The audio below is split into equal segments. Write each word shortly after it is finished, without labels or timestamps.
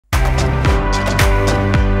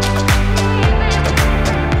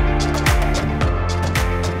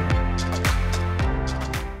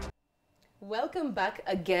Welcome back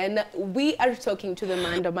again. We are talking to the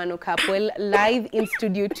Maandamano couple live in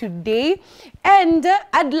studio today. And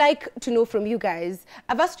I'd like to know from you guys,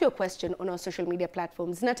 I've asked you a question on our social media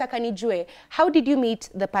platforms. Nataka nijue, how did you meet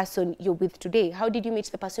the person you're with today? How did you meet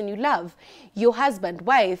the person you love? Your husband,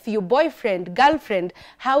 wife, your boyfriend, girlfriend,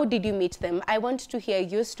 how did you meet them? I want to hear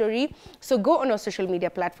your story. So go on our social media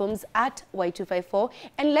platforms at Y254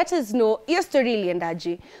 and let us know your story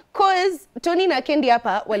iliendaje. Cause Tony na Kendi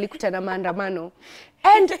hapa walikutana Maandamano.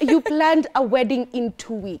 And you planned a wedding in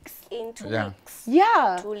 2 weeks. In 2 weeks.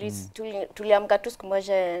 Yeah. Tuliamka tu siku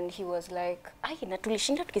moja and he was like, "Ai, na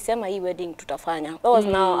tulishinda tukisema hii wedding tutafanya." That was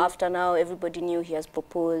now everybody knew he has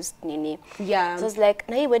proposed nini. Yeah. So it's like,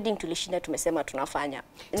 na hii wedding tulishinda tumesema tunafanya.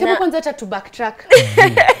 Temo kwanza hata to backtrack.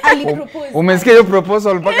 Ali propose. Umesikia hiyo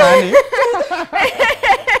proposal mpaka yani?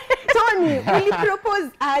 Tony, ali propose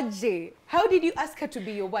aje. How did you ask her to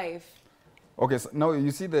be your wife? Okay, so now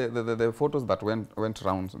you see the photos that went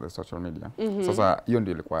around the social media. Sasa hiyo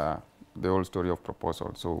ndio ilikuwa the whole story of proposal.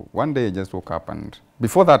 So one day I just woke up and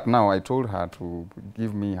before that now I told her to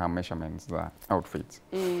give me her measurements, the outfits.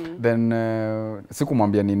 Then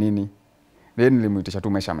sikumwambia ni nini. Then nilimuitisha tu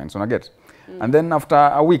measurements, una get? And then after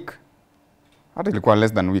a week, hata ilikuwa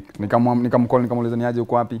less than week, nikamcall nikamuuliza ni aje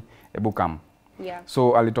uko wapi? Ebu come. Yeah.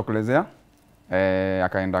 So alitokelezea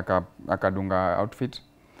akaenda akadunga outfit.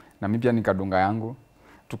 Na mimi pia nikadunga yangu.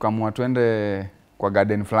 Tukamua twende kwa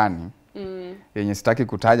garden fulani. Yenye sitaki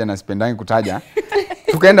kutaja na sipendangi kutaja.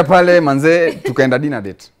 Tukaenda pale manze, tukaenda dinner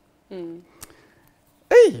date.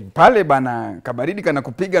 Pale bana kabaridi kana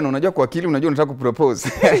kupiga na unajua kwa akili unajua unataka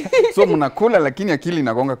kupropose. So mnakula lakini akili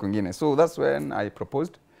inagonga kwingine. So that's when I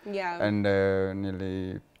proposed. Yeah. And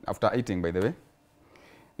after eating by the way.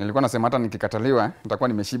 Nilikuwa nasema hata nikikataliwa nitakuwa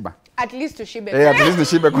nimeshiba. At least ushibe. At least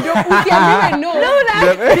nishibe. Ndio usiambiwe no.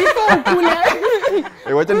 Before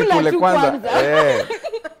ukule. Wacha nikule kwanza.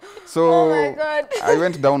 So oh my God. I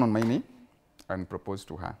went down on my knee and proposed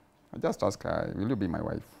to her. I just asked her, will you be my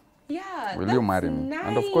wife? Yeah. Will you marry me? Nice.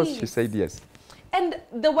 And of course she said yes. And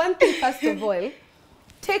the one thing first of all,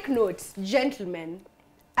 take notes, gentlemen.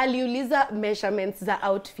 Aliuliza measurements za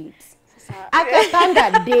outfits.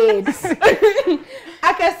 Akapanga dates.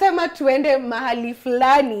 Akasema tuende mahali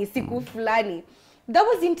fulani, siku fulani. That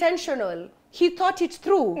was intentional. He thought it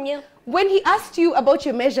through. Yeah. When he asked you about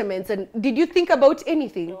your measurements, and did you think about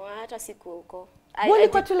anything? No, hata siku huko.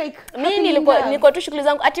 Walikuwa tu like mimi nilikuwa tu shughuli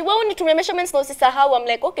zangu. Ati wewe unitumie measurements na usisahau. I'm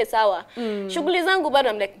like, okay, sawa. Shughuli zangu bado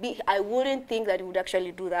I'm like, I wouldn't think that he would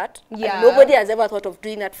actually do that. Yeah. And nobody has ever thought of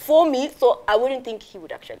doing that for me, so I wouldn't think he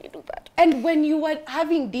would actually do that. And when you were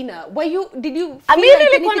having dinner, did you feel I mean, like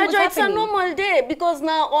nilikuwa anything was najua it's a happening? normal day because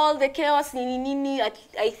now all the chaos nini,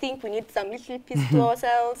 I think we need some little peace to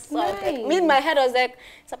ourselves. So I was like, me in my head I was like,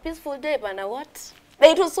 it's a peaceful day, but now what?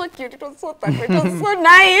 It was so cute, it was so thoughtful, it was so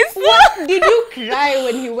nice. What? Did you cry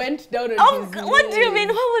when he went down on his knees? What do you mean?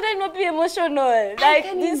 How would I not be emotional? Like,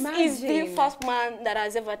 this is the imagine. first man that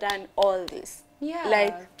has ever done all this. Yeah.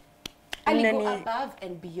 Like, and then go above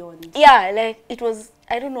and beyond. yeah, like, it was,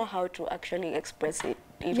 I don't know how to actually express it.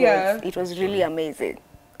 It was really amazing.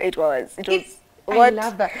 It was I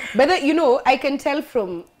love that. But you know, I can tell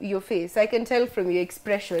from your face, I can tell from your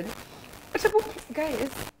expression.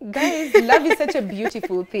 Guys, love is such a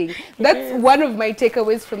beautiful thing. That's one of my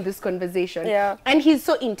takeaways from this conversation. Yeah. And he's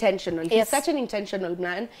so intentional. He's Yes. such an intentional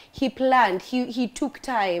man. He planned, he took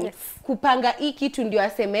time. Yes. Kupanga hii kitu ndio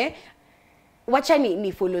aseme, wacha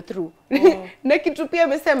ni follow through. Na kitu pia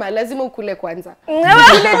amesema, lazima ukule kwanza.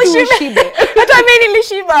 Ushibe. Hata mimi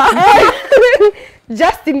nilishiba.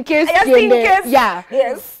 Just in case. Just in case. Yeah.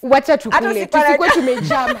 Yes. Wacha tukule. Tusikuwe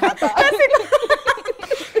tumejam hapa.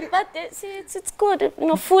 But it's good. You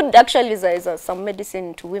know, food actually is some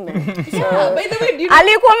medicine to women. So, Yeah, by the way, do you know,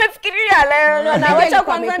 alikuwa amefikiria leo na wacha alikuwa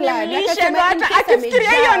kwanza ameplan. nilishe Akasema hata in case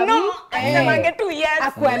akifikiria hiyo amejam, no. Anasemanga tu yes.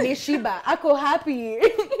 Ako ameshiba, ako happy.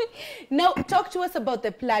 Now, talk to us about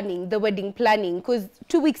the planning, the wedding planning, because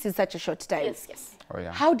 2 weeks is such a short time. Yes, yes. Oh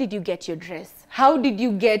yeah. How did you get your dress? How did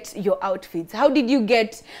you get your outfits? How did you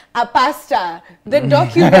get a pasta, the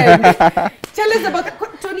documents? Tell us about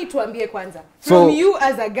Tony tuambie kwanza. From you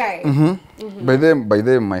as a guy. By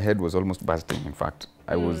then my head was almost bursting, in fact.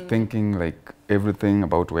 I was thinking like everything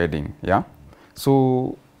about wedding, yeah?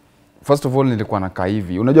 So first of all nilikuwa nakaa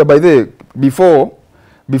hivi. Unajua by the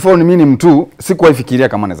before ni mimi mtu sikuwahi fikiria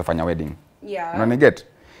kama naweza fanya wedding. Yeah. Unaniget?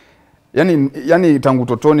 Yani tangu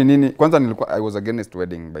totoni nini kwanza nilikuwa I was against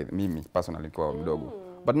wedding by mimi personally kwa mdogo.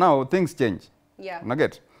 But now things change. Yeah.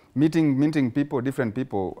 Unaget? Meeting people, different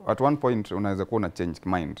people, at one point unaweza kuwa una change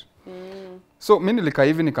mind. So mimi nilikaa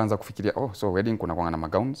hivi nikaanza kufikiria, so wedding kuna kwanga na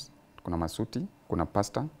magowns, kuna masuti, kuna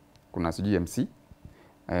pasta, kuna sijui MC,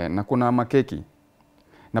 na kuna makeki,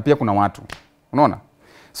 na pia kuna watu. Unaona?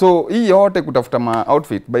 So hii yote kutafuta ma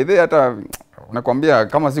outfit, by the way hata nakwambia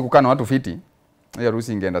kama si kukaa na watu fiti, hiyo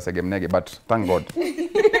harusi ingeenda segemnege, but thank God.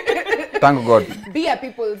 Thank God. Be a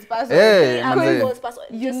people's person. Hey, Be a people's person.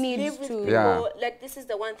 You Just need live with to. people. Yeah. Like this is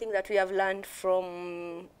the one thing that we have learned from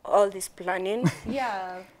all this planning.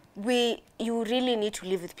 Yeah. You really need to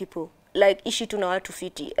live with people. Like ishi tu na watu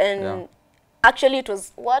fiti. And Yeah. actually it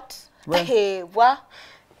was what? Where? Hey, what?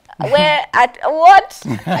 Where at what?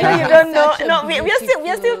 You don't know. Such a No, we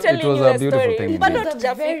are still telling It was you a a beautiful story. thing But indeed. not It was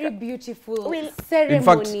a very Jafrika. beautiful Will- In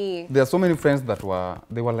fact, ceremony. there are so many friends that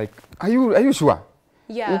they were like, are you sure?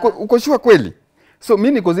 Yeah. Uko sure kweli? So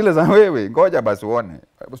mimi niko zile za wewe, ngoja basi uone.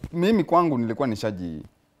 Mimi kwangu nilikuwa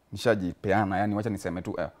nishajipeana, yani wacha niseme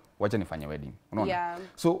tu wacha nifanye wedding. Unaona? Yeah.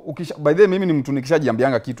 So by the way mimi ni mtu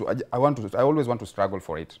nikishajiambianga kitu, I always want to struggle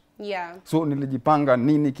for it. Yeah. So nilijipanga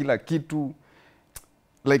nini kila kitu.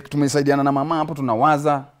 Like tumesaidiana na mama hapo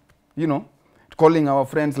tunawaza, you know, calling our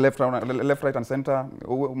friends left, right and center.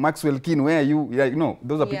 Maxwell Kin, where are you? Yeah, you know,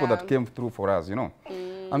 those are people Yeah. that came through for us, you know.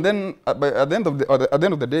 And then at the end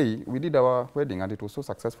of the day, we did our wedding and it was so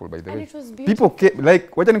successful, by the And way. it was People came,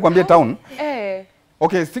 like, wacha nikwambie town. Eh.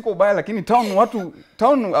 Okay, siko baya lakini town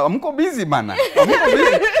amko busy bana. Amko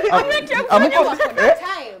busy. Amko Wako na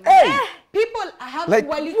time. Hey. People have Like,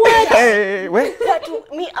 walikuja. hey, wait.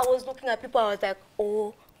 But me, I was looking at people, I was like,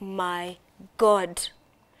 oh my God.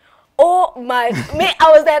 Oh my, me,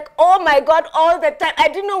 I was like, oh my God, all the time. I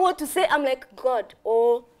didn't know what to say. I'm like, God,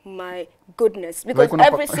 oh my goodness. Because Like,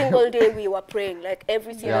 every single day we were praying, like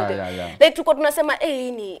every single day. Yeah. Like, tuko tunasema,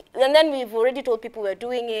 ni. And then we've already told people we're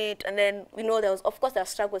doing it. And then, we know there was, of course, there are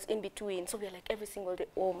struggles in between. So we're like, every single day,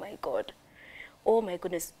 oh my God. Oh my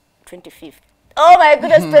goodness, 25th. Oh my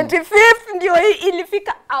goodness, 25th ndio hii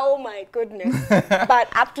ilifika. Oh my goodness. But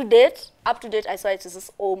up to date, I saw it as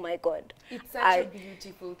just, oh my God. It's such a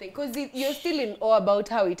beautiful thing because you're still in awe about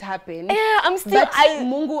how it happened. Yeah, I'm still. But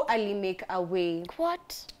Mungu ali make a way.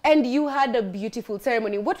 What? And you had a beautiful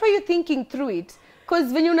ceremony. What were you thinking through it?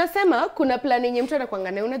 Because venye unasema kuna plan yenye mtu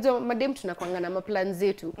anakuanga nayo, unajua madem tunakuanga na maplan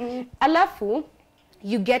zetu. Alafu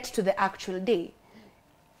you get to the actual day.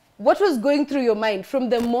 What was going through your mind from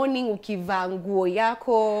the morning ukivaa nguo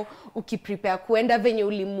yako, ukiprepare kuenda venye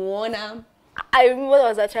ulimuona? I remember there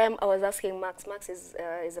was a time I was asking Max. Max is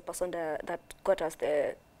a person that got us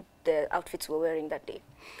the outfits we were wearing that day.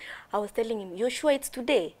 I was telling him, "You sure it's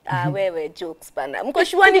today?" Wewe jokes bana. Mko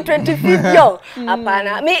sure ni 25th yo?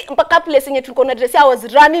 Hapana. Me mpaka place yenye tulikuwa na dress I was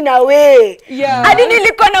running away. Yeah. Hadi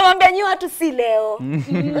nilikuwa namwambia nyi watu si leo.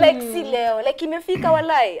 Like si leo. Like imefika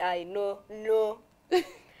walai. I know. No.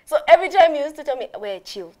 So every time you used to tell me, "Wait,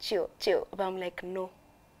 chill." But I'm like,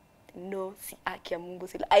 no, si aki ya Mungu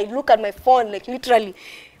sila. I look at my phone like literally,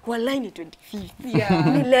 walai ni 25th. Yeah.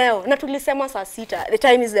 Ni leo. Na tulisema saa 6. The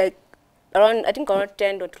time is like around, I think around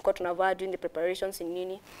 10 ndo tulikuwa tunavaa doing the preparations in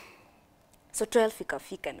nini. So 12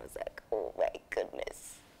 ikafika and I was like, oh my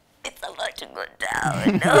goodness. It's about to go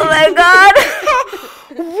down. Oh my God.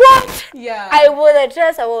 What? Yeah. I wore the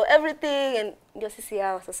dress, I wore everything, and ndio sisi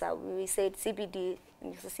yao sasa we said CBD,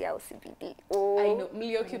 ndio sisi yao CBD. Oh, I know,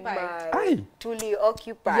 mlioccupy. Aye. Tuli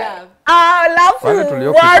occupy. Yeah. Kwani Alafu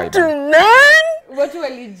tulioccupy watu man. Watu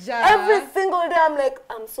walijaa. Every single day I'm like,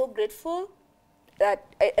 I'm so grateful that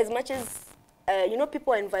as much as you know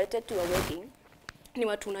people are invited to a wedding, ni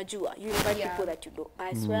watu unajua, you invite people that you know.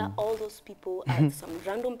 I swear all those people are some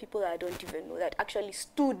random people that I don't even know that actually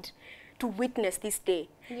stood to witness this day.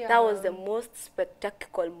 Yeah. That was the most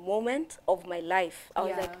spectacular moment of my life. I was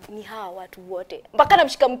Yeah. like, ni hawa watu wote. Mpaka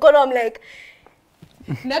namshika mkono, I'm like,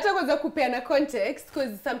 Na hata kwanza kupeana context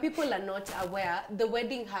because some people are not aware the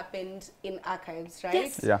wedding happened in archives, right?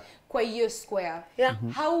 Yes. Yeah. Kwa hiyo square. Yeah.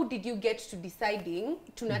 How did you get to deciding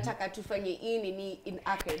tunataka tufanye hii nini in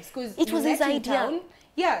archives? Because It was his idea.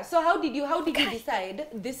 Yeah, so how did you decide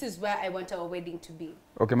this is where I want our wedding to be?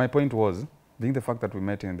 Okay, my point was, being the fact that we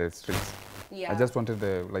met in the streets, Yeah. I just wanted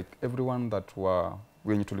everyone that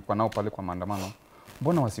wenye tulikuwa nao pale kwa maandamano,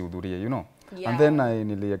 mbona wasihudhurie, you know? Yeah. And then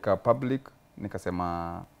niliweka public,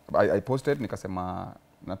 nikasema, I posted, nikasema,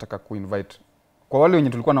 nataka kuinvite, kwa wale wenye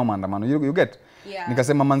tulikuwa nao maandamano, you get? Yeah.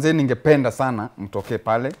 Nikasema manze ningependa sana mtoke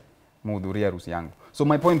pale, muhudhurie harusi yangu. So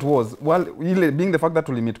my point was, ile being the fact that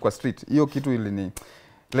tulimit kwa street, hiyo kitu ilini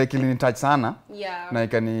touch sana. Yeah. Na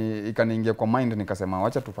ikaniingia kwa mind nikasema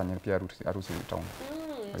wacha tufanye pia harusi town.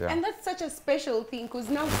 Yeah. And that's such a special thing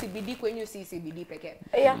because now CBD kwenyu si CBD pekee.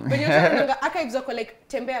 yeah. When you're talking about archives wako like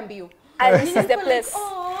tembea mbio. And this is the People place.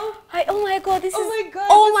 Like, oh, Oh my God, this Oh is. my God,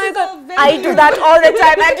 Oh this my is God. so very I do that all the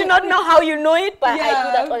time. I do not know how you know it, but I do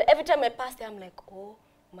Yeah. that all. Every time I pass there, I'm like, oh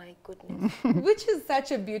My goodness. Which is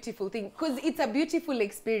such a beautiful thing, because it's a beautiful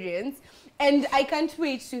experience, and I can't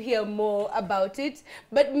wait to hear more about it.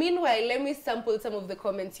 But meanwhile, let me sample some of the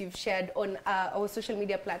comments you've shared on our social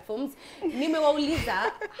media platforms.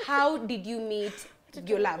 Nimewauliza, how did you meet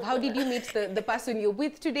your love? How did you meet the person you're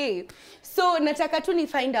with today? So nataka tu ni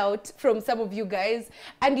find out from some of you guys,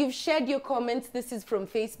 and you've shared your comments. This is from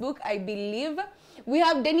Facebook, I believe. We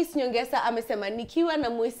have Dennis Nyongesa amesema nikiwa na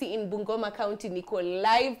Mwesi in Bungoma County niko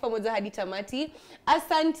live pamoja hadi tamati.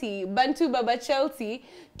 Asanti Bantu Baba Chelsea,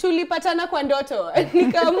 tulipatana kwa ndoto.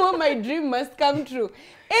 Nikaamua my dream must come true.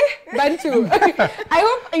 Bantu. I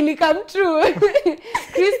hope ili come true.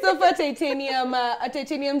 Christopher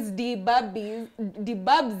Titanium's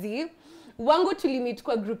Dibabzi wangu tulimit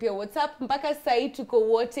kwa group ya WhatsApp mpaka sai tuko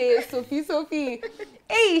wote Sophie.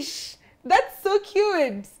 Eish, that's so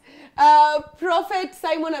cute. Prophet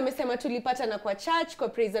Simon amesema tulipatana kwa church kwa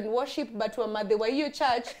praise and worship, but wamadhe wa hiyo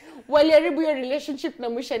church waliharibu your relationship na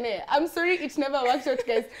mwishane. I'm sorry, it never worked out,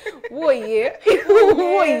 guys. Woye.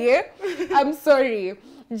 I'm sorry.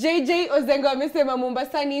 JJ Ozengo amesema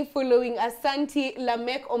Mombasani following Asanti.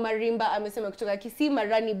 Lamek Omarimba amesema kutoka Kisii.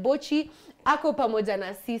 Marani Bochi ako pamoja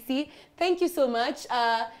na sisi. Thank you so much.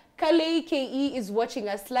 Kalei KE is watching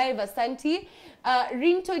us live. Asanti.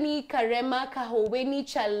 Rintoni Karema Kahoweni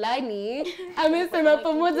Chalani amesema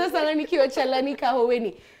pamoja sana nikiwa Chalani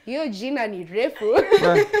Kahoweni. Hiyo jina ni refu.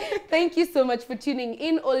 Thank you so much for tuning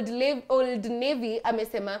in. Old Navy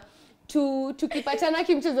amesema tukipatana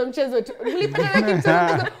kimchezo tu. Mulipatana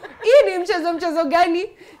kimchezo. Hii ni mchezo gani?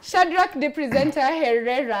 Shadrack the presenter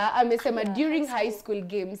Herrera amesema during high school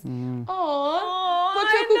games.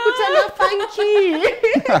 Watu kukutana funky.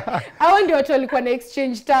 Hao ndio watu walikuwa na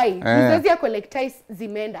exchange tie. Mzazi ya collect ties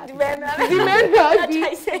zimeenda.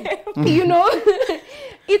 You know,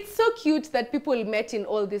 it's so cute that people met in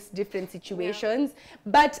all these different situations,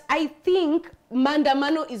 but I think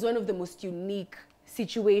Maandamano is one of the most unique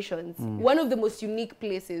situations, one of the most unique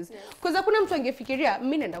places, because hakuna mtu angefikiria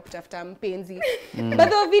mimi naenda kutafuta mpenzi. But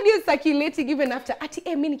the videos circulating even after ati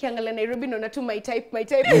mimi nikiangalia Nairobi naona tu my type.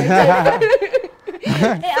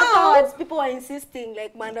 Afterwards people were insisting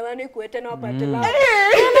like Maandamano ikuete na wapate love.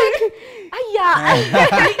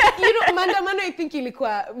 You know, Maandamano I think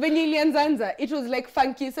ilikuwa venye ilianza, it was like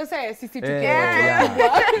funky. Sasa ya sisi tukiwa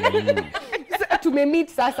tumemeet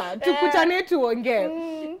sasa tukutane tuongee.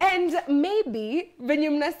 And maybe when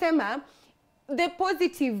you mnasema the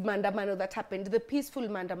positive Maandamano that happened, the peaceful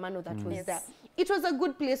Maandamano that was there, it was a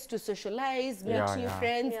good place to socialize, meet new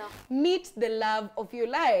friends, meet the love of your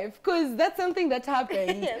life, because that's something that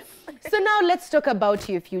happened. So now let's talk about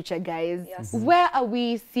your future, guys. Where are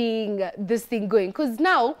we seeing this thing going? Because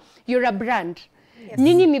now you're a brand.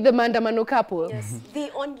 Nyinyi ni the Maandamano couple.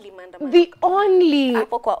 The only Maandamano. The only.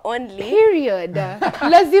 Hapo kwa only. Period.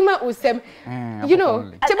 Lazima usem. You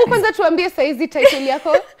know, tebu kwanza tuambie saizi title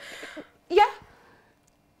yako.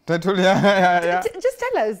 Title yeah. Just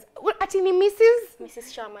tell us. Ati ni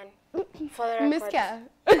Mrs. Sherman. For the Miss record.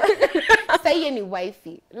 Kya. Say any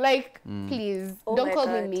wifey. Like, please, don't call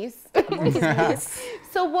me Miss.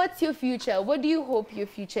 So what's your future? What do you hope your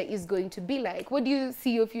future is going to be like? What do you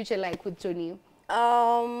see your future like with Tony?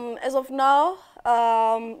 As of now,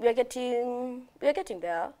 we are getting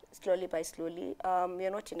there slowly by slowly. We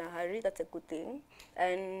are not in a hurry. That's a good thing,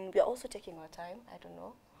 and we are also taking our time. I don't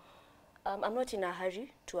know. I'm not in a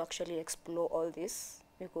hurry to actually explore all this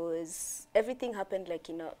because everything happened like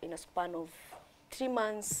in a span of 3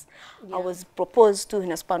 months. I was proposed to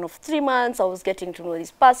in a span of 3 months. I was getting to know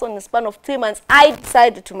this person in a span of 3 months. I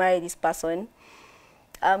decided to marry this person.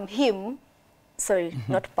 Him. Sorry,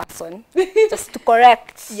 not person. Just to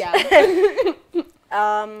correct. So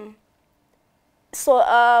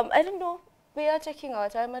I don't know. We are taking our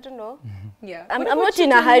time. I don't know. I'm not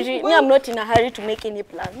in a hurry. I'm not in a hurry to make any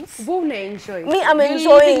plans. I'm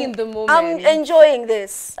enjoying. In the moment. I'm enjoying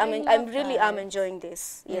this. I'm enjoying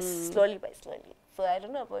this. Yes, slowly by slowly. So I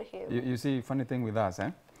don't know about him. You see, funny thing with us,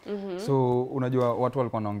 So unajua watu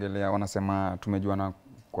walikuwa wanaongelea wanasema tumejuana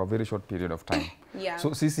kwa very short period of time.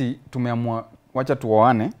 So sisi tumeamua wacha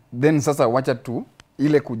tuoane, then sasa wacha tu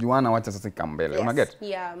ile kujuana wacha sasa ikambele. Una get?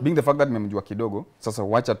 Being the fact that nimemjua kidogo, sasa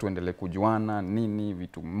wacha tuendelee kujuana nini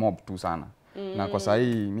vitu mob tu sana. Na kwa sasa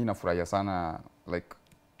hii mimi nafurahia sana like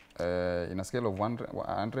in a scale of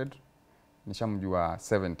 100 nishamjua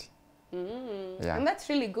 70. And that's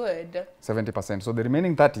really good. 70%. So the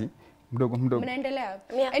remaining 30 mdogo.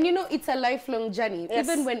 And you know, it's a lifelong journey.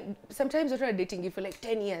 Even when sometimes you're dating you for like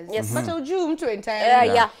 10 years. But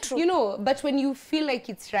true. You know, but when you feel like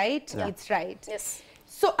it's right, it's right.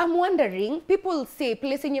 So I'm wondering, people say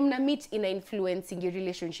place yenye mna meet ina influence your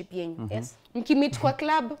relationship yenyu. Yes. Mkimeet kwa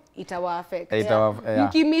club, itawa affect. Yeah.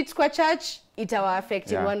 Mkimeet kwa church, itawa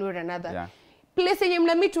affect in one way or another. Yeah. Place yenye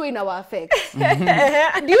mna meet inawa affect.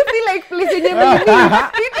 Do you feel like place yenye mna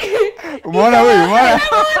meet? Umeona wewe, umeona?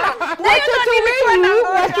 Watoto wengi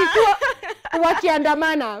wakikuwa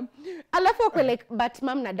wakiandamana. Alafu wako like, but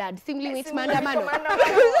mom na dad, meet maandamano.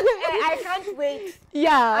 I can't wait.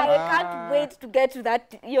 Yeah. I can't wait to get to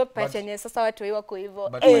that your passion. Sasa watu wako hivyo.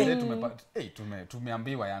 But wale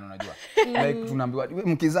tumeambiwa yani unajua. Like tunaambiwa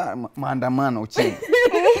mkiza maandamano chini.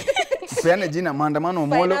 Peane jina maandamano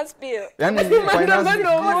molo. Yani finance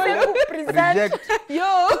reject. Yo.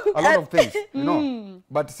 A lot of things, you know.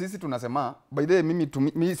 But sisi tunasema by the way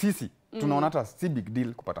mimi sisi tunaona hata si big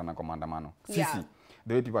deal kupatana kwa maandamano. Sisi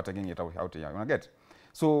the way people are taking it out here. You get?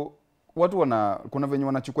 So watu kuna venye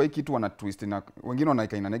wanachukua hii kitu wana twist na wengine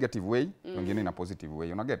wanaika in a negative way, wengine in a positive way.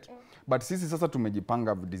 You get? But sisi sasa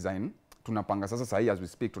tumejipanga design, tunapanga sasa sahi as we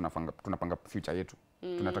speak tunapanga future yetu.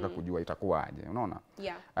 Tunataka kujua itakuwa aje, unaona?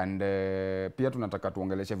 Yeah. And pia tunataka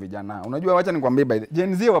tuongeleshe vijana. Unajua wacha nikwambie by the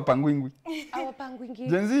Gen Z wapangwingwi. Hawapangwingi.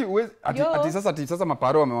 Gen Z ati sasa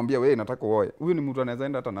maparo wamemwambia wewe nataka uoe. Huyu ni mtu anaweza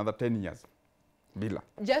enda hata another 10 years. Bila.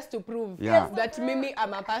 Just to prove that mimi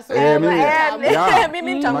am a person.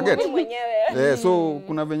 Mimi nitamwona mwenyewe. So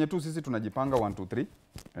kuna venye tu sisi tunajipanga 1 2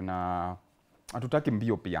 3 na hatutaki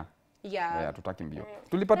mbio pia. Hatutaki mbio.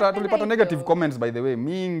 Tulipata negative comments by the way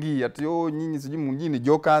mingi ati nyinyi sijui mwingine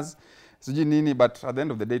jokers sijui nini, but at the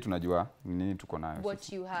end of the day tunajua nini tuko nayo.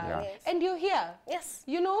 What you have. And you're here. Yes.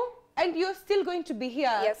 You know? And you're still going to be here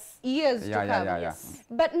years to come. Yes.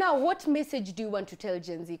 But now, what message do you want to tell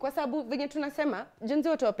Gen Z? Kwa sababu venye tunasema, Gen Z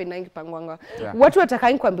watu wapendangi pangwanga. Watu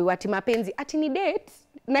watakangi kuambiwa ati mapenzi, ati ni date,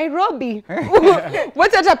 Nairobi.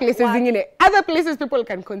 What other places zingine? Other places people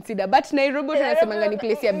can consider, but Nairobi tunasemanga ni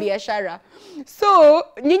place ya biashara. So,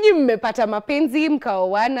 nyinyi mmepata mapenzi,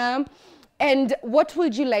 mkaoana, and what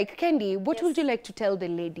would you like, Candy, what would you like to tell the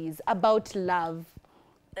ladies about love?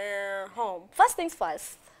 Home. First things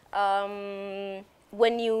first.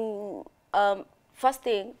 When you first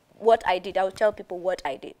thing what I did, I will tell people what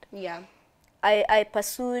I did. I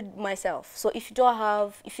pursued myself. So if you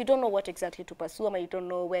don't know what exactly to pursue, or you don't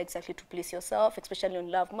know where exactly to place yourself, especially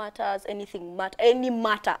on love matters, any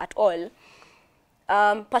matter at all,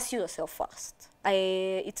 pursue yourself first.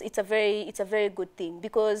 It's a very good thing,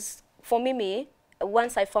 because for me,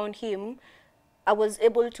 once I found him, I was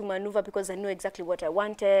able to maneuver because I knew exactly what I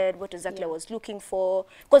wanted, what exactly I was looking for.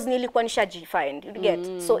 Because nilikuwa nishajifind, you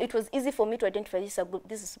get. So it was easy for me to identify this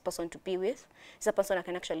is a person to be with, this is a person I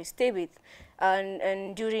can actually stay with,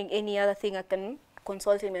 and during any other thing I can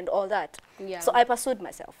consult him and all that. So I pursued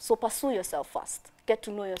myself. So pursue yourself first. Get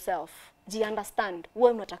to know yourself. Understand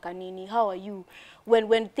wewe unataka nini, how are you,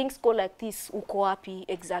 when things go like this, uko wapi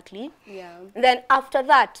exactly. Then after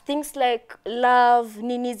that, things like love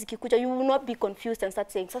nini zikikuja, you will not be confused and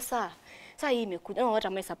start saying sasa hii imekuja, what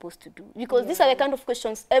am I supposed to do? Because these are the kind of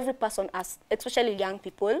questions every person asks, especially young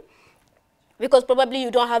people, because probably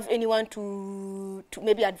you don't have anyone to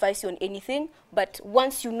maybe advise you on anything. But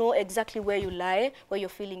once you know exactly where you lie, where your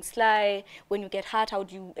feelings lie, when you get hurt, how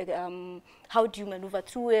do you maneuver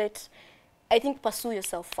through it, I think pursue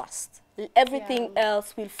yourself first. Everything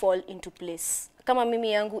else will fall into place. Kama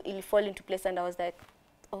mimi yangu ili fall into place, and I was like,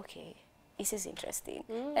 okay, this is interesting.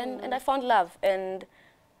 And I found love, and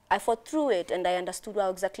I fought through it, and I understood how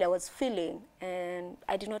exactly I was feeling, and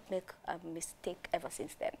I did not make a mistake ever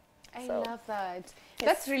since then. I love that.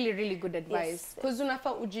 That's really, really good advice. Because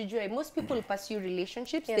unafa ujijue, most people pursue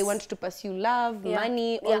relationships. They want to pursue love,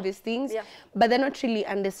 money, all these things. But they're not really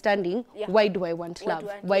understanding, why do I want love?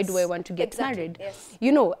 Why do I want to get married?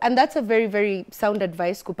 You know, and that's a very, very sound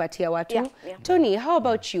advice kupatia watu. Tony, how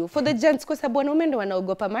about you? For the gents, kwa sababu wanaume ndio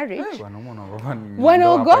wanaogopa marriage.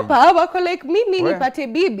 Wanaogopa, wako like, mimi nipate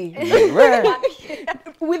bibi.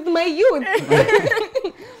 With my youth.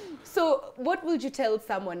 So, what would you tell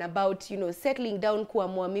someone about, you know, settling down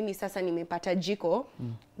kuamua mimi sasa nimepata jiko,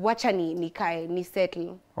 wacha nikae, ni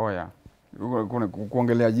settle?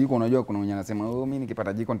 Kuongelea jiko, unajua kuna mwenye anasema, mimi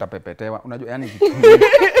nikipata jiko nitapepetewa. Unajua, yani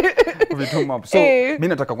vitu map. So, mimi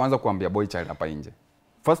nataka kwanza kuambia boy child hapa nje.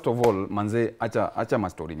 First of all, manze, acha ma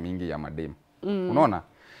story mingi ya madem. Unaona?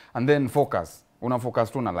 And then focus. Una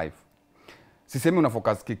focus tu na life. Sisemi una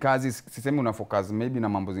focus kikazi, sisemi una focus maybe na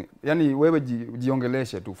mambo zingine. Yani wewe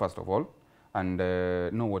jiongeleshe tu first of all, and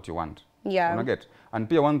know what you want. Una get? And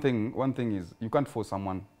pia one thing is you can't force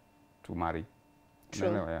someone to marry.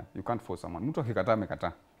 True. You can't force someone. Mtu akikataa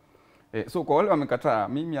amekataa. So kwa wale wamekataa,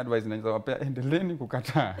 mimi advice naweza wapea, endeleeni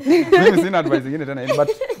kukataa. Mimi sina advice nyingine tena, but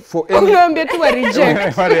for any unaambia tu wa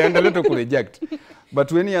reject. endelee tu ku reject. But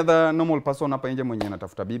to any other normal person hapa nje mwenye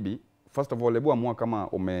anatafuta bibi, first of all, hebu amua kama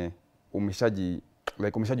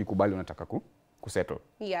umeshajikubali unataka kusettle.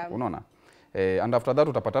 Yeah. Unaona? And after that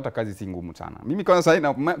utapata hata kazi si ngumu sana. Mimi kwanza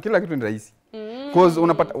sasa kila kitu ni rahisi. Because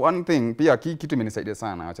unapata one thing, pia kitu imenisaidia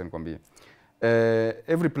sana, acha nikwambie.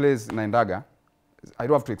 Every place naendaga, I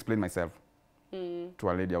don't have to explain myself to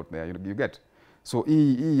a lady out there. You get? So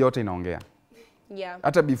hii yote inaongea. Yeah.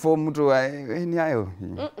 Hata before mtu ni hayo.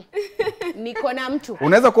 Niko na mtu.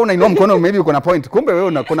 Unaweza kuwa unainua mkono, maybe uko na point. Kumbe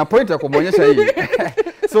wewe uko na point ya kumuonyesha hii.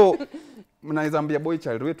 So mnaweza ambia boy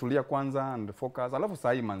child, wewe tulia kwanza and focus. Alafu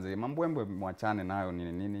saa hii manze, mambo mwachane nayo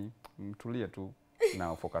nini. Mtulie tu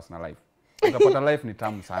na focus na life. Utapata life ni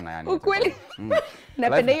tamu sana yani. Ukweli.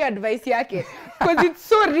 Napenda hiyo advice yake because it's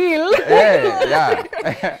so real. Yeah.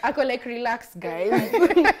 Ako like relax guys.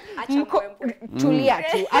 Tulia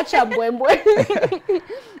tu. Acha mbwembwe.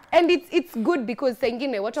 And it's good because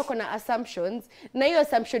sengine watu wako na assumptions na hiyo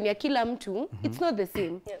assumption ya kila mtu it's not the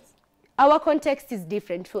same. Yes. Our context is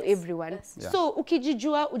different for everyone. Yes. Yeah. So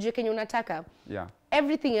ukijijua ujue kenye unataka. Yeah.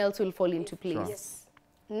 Everything else will fall into place. Sure. Yes.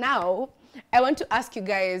 Now, I want to ask you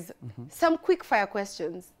guys some quick fire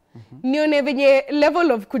questions. Nione venye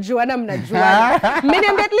level of kujuana mnajuana.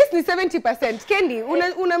 Meniambia at least ni 70%. Kendi,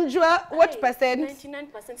 unamjua what percent?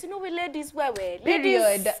 99%. You know we ladies wewe.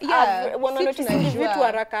 Period. Ladies Yeah. wanaonotice Sisi vitu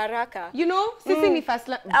tunajua. haraka. You know, sisi ni first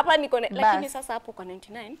Hapa niko lakini Bas. sasa hapo kwa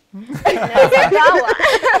 99. Nagawa.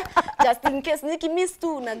 Just in case nikimiss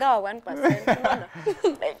tu nagawa 1%. Unaona?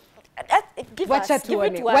 Give Wacha us, give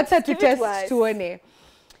it tuone. to us, Wacha give it tutest to us. tuone.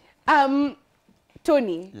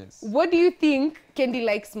 Tony, Yes. what do you think Kendi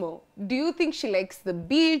likes more? Do you think she likes the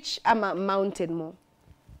beach ama mountain more?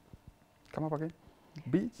 Kama pake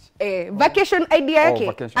beach. Vacation idea yake.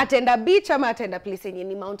 Vacation. Atenda beach ama atenda place yenye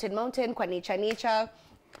ni mountain kwa nature.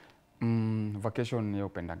 Vacation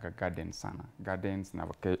upendanga gardens sana. Gardens na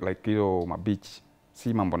like hiyo beach.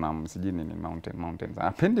 Si mambo na msijini ni mountains.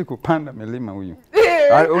 Apendi kupanda milima huyu.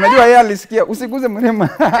 Unajua yeye alisikia usiguze mlima.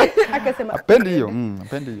 Akasema Apendi hiyo.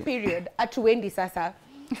 Apendi hiyo. period. Atuendi sasa.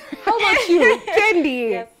 How about you,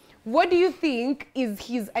 Kendi? Yes. What do you think is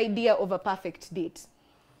his idea of a perfect date?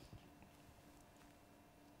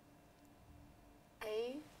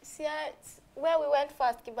 Where we went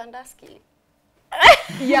first, Kibandaski.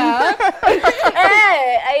 Yeah.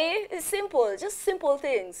 Simple, just simple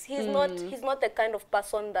things. He's not the kind of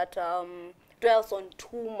person that dwells on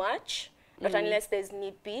too much, not unless there's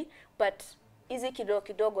need be. But easy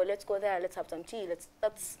kidogo, let's go there, let's have some tea.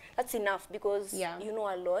 That's enough because you know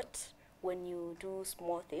a lot when you do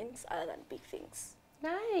small things other than big things.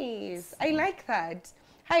 Nice. I like that.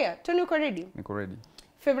 Haya, Tony, uko ready? Niko ready.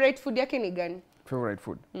 Favorite food yake ni gani? Favorite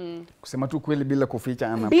food. Kusema tu kweli bila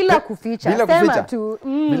kuficha Bila kuficha. Sema tu.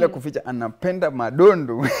 Bila kuficha anapenda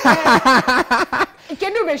madondo.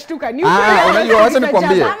 Kendi umeshtuka. Ni Unajua wacha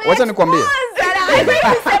nikwambie.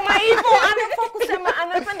 Kusema hivyo, anafaa kusema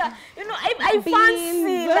anapenda, you know, I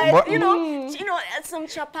fancy like, you know, some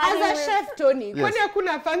chapati. As a chef, Tony, kwani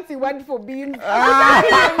hakuna fancy word for beans? No.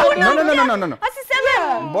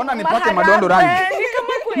 Asiseme Mbona nipake madondo rangi? Ni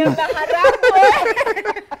kama kule maharagwe.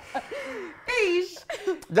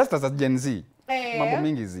 Just as a Gen Z. Eh. Mambo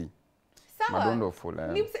mingi Z. Sawa. Madondo full.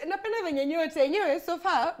 Napenda venye nyote yenyewe so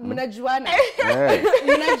far mnajuana. Eh.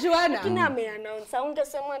 Mnajuana. Kina ame-announce,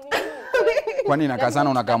 ungesema nini? Kwani inakaa sana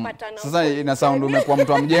unakam. Tutapatana Sasa ina sound umekuwa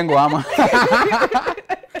mtu wa mjengo ama?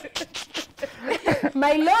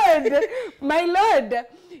 My lord.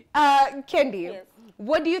 Kendi, Yes.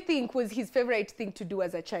 what do you think was his favorite thing to do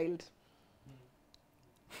as a child?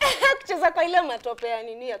 Kucheza kwa ile matope ya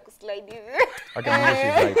nini ya kuslide hivi.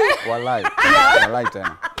 Right. Walai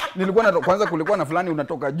tena. Nilikuwa kwanza kulikuwa na fulani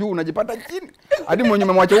unatoka juu unajipata chini. Hadi mwenye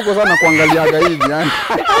umemwacha huko sana kuangaliaga hivi yani.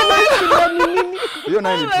 Hiyo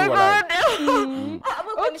nayo ni tu walai.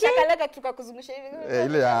 Hapo kwa nishakaleka tukakuzungusha hivi.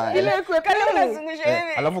 Ile Kale unazungusha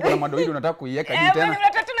hivi. alafu kuna madoido unataka kuiweka juu tena.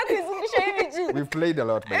 Unataka tena kuizungusha hivi juu. We've played a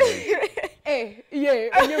lot by the way.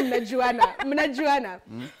 Wenyewe mnajuana.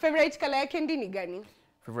 Favorite color yake ni gani?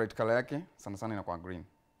 Favorite color yake sana sana inakuwa green.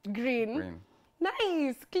 Green.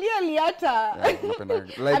 Nice. Clearly hata. Napenda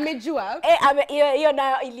like Amejua. Hiyo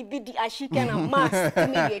nayo ilibidi ashike na mask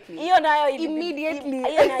Immediately. Hiyo nayo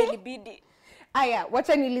ilibidi. Aya,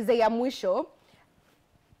 wacha niulize ya mwisho.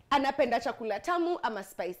 Anapenda chakula tamu ama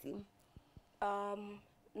spicy?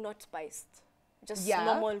 Not spiced. Just Yeah.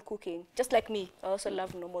 normal cooking. Just like me. I also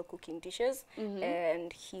love normal cooking dishes.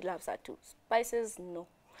 And he loves that too. Spices, no.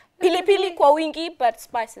 Pilipili kwa wingi, but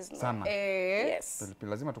spices no. Sana. Yes.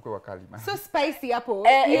 Pilipili lazima tukue wakali. So spicy hapo,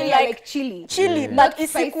 like chili. Chili, Not but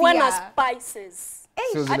isikuwe na spices.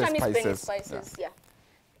 Sio zile Hata mi sipendi spices. spices, yeah.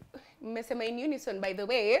 Mmesema in unison, by the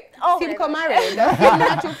way. Oh, Simko my married.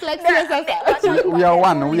 Simna to flex here sasa. We are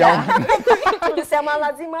one. We are one. Tulisema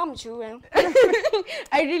lazima mjue.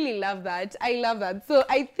 I really love that. I love that. So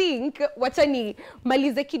I think wachani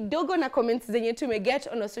malize kidogo na comments zenye tumeget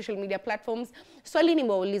on our social media platforms. Swali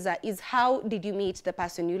nimeuliza is how did you meet the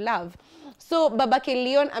person you love? So babake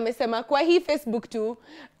Leon amesema kwa hii Facebook tu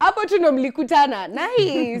hapo tu ndo mlikutana.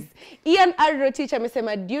 Nice. Ian R. Rotich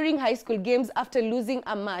amesema during high school games after losing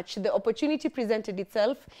a match the opportunity presented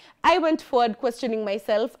itself. I went forward questioning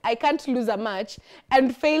myself. I can't lose a match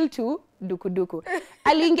and fail to duku.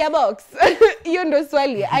 Aliingia box. Hiyo ndo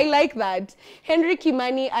swali. I like that. Henry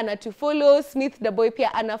Kimani anatufollow. Smith the boy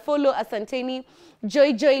pia anafollow. Asanteni.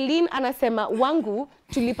 Joylyn anasema wangu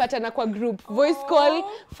tulipatana kwa group voice call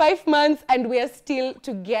 5 months and we are still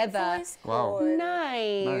together. Wow.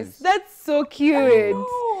 Nice. That's so cute.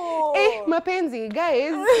 Mapenzi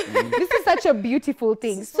guys. This is such a beautiful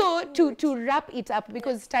thing. So to wrap it up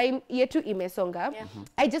because time yetu imesonga.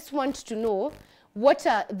 I just want to know what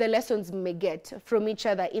are the lessons we may get from each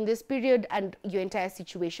other in this period and your entire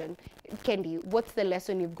situation. Candy, what's the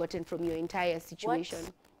lesson you've gotten from your entire situation?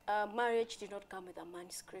 Marriage did not come with a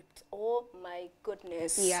manuscript. Oh my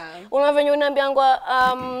goodness. Yeah. Unavenye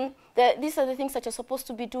unaambiangwa these are the things that you're supposed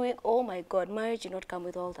to be doing. Oh my God, marriage did not come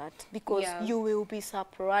with all that because you will be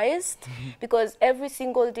surprised because every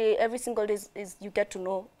single day is you get to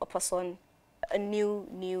know a person a new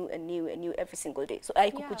every single day. So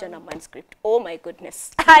I kukuja na manuscript. Oh my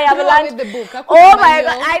goodness. I have learned with the book. Oh my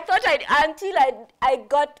God. I thought until I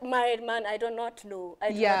got married, man, I do not know.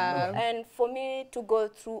 I do not know. And for me to go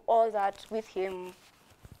through all that with him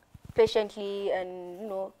patiently and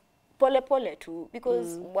pole too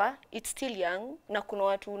because it's still young na kuna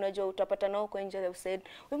watu unajua utapata nao kwa nje they've said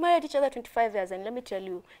we married each other 25 years and let me tell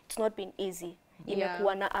you it's not been easy.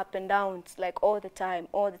 Imekuwa na up and downs like all the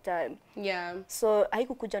time. Yeah. So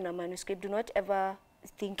haikukuja na manuscript. Do not ever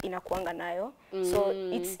think inakuanga nayo. So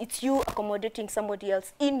it's you accommodating somebody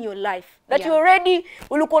else in your life that you already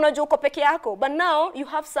ulikuwa unajua uko peke yako, but now you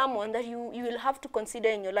have someone that you will have to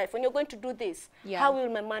consider in your life when you're going to do this. How will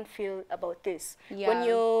my man feel about this? When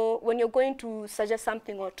you're going to suggest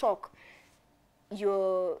something or talk,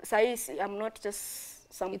 I'm not just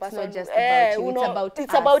some it's person. Not just about you,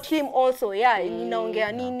 it's about him also.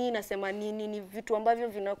 Ninaongea nini, nasema nini, ni vitu ambavyo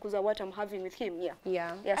vinakuza what I'm having with him.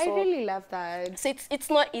 I really love that. So it's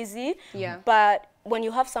not easy. But when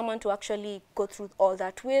you have someone to actually go through all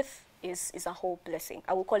that with is a whole blessing.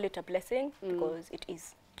 I will call it a blessing because it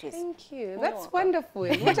is. Thank you. That's wonderful.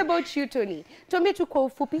 What about you, Tony? Tuambie tu kwa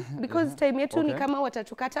ufupi because time yetu ni kama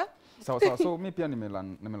watatukata. So mi pia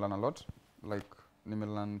nimelan a lot. Like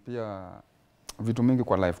nimelan pia vitu mingi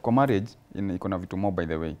kwa life. Kwa marriage iko na vitu more by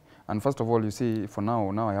the way. And first of all you see for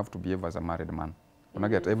now I have to behave as a married man.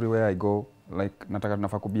 Get everywhere I go like nataka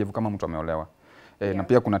nafaa kubehave kama mtu ameolewa. Na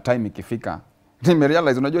pia kuna time ikifika.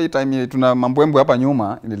 Nimerealize unajua hii time tuna mambwembwe hapa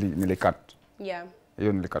nyuma nilicut.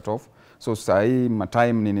 Hiyo nilicut off. So saa hii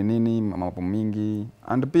time nini mambo mingi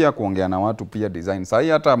and pia kuongea na watu pia design. Saa hii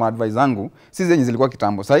hata advice zangu si zenye zilikuwa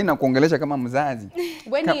kitambo. Saa hii nakuongelesha kama mzazi.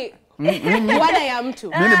 Bwana ya mtu. Mimi bwana ya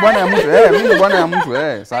mtu. Mimi bwana ya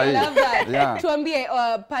mtu. Saa hii. I love that. Tuambie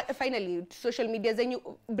finally social media zenyu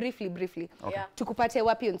briefly. Tukupate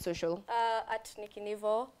wapi on social? At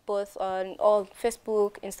Nikinivo, both on all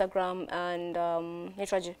Facebook, Instagram and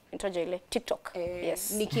TikTok.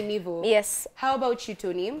 Yes. Nikinivo. Yes. How about you,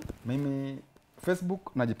 Tony? Mimi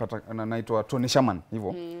Facebook najipata naitwa Tony Shaman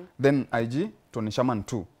hivyo. Then IG Tony Shaman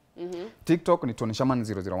 2. TikTok ni Tony Shaman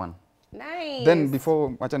 001. Nice. Then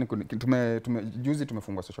before acha juzi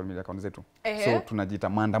tumefungua social media account zetu. So tunajiita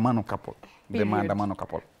Maandamano couple. The Maandamano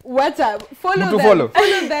couple. What's up? Follow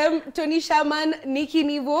them. Tony Shaman, Nikki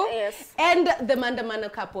Nivo, and the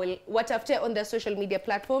Maandamano couple. What after on their social media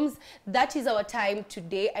platforms. That is our time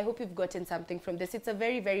today. I hope you've gotten something from this. It's a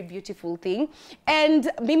very, very beautiful thing.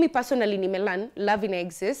 And mimi personally nimelan love in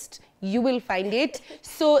exist. You will find it.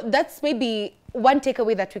 So that's maybe one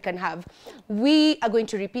takeaway that we can have. We are going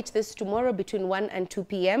to repeat this tomorrow between 1 and 2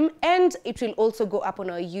 p.m. and it will also go up on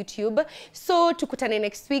our YouTube. So tukutane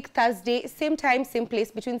next week, Thursday, same time, same place,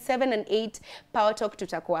 between 7 and 8, Power Talk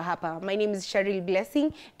tutakuwa hapa. My name is Cheryl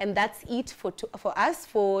Blessing and that's it for us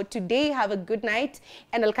for today. Have a good night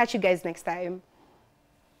and I'll catch you guys next time.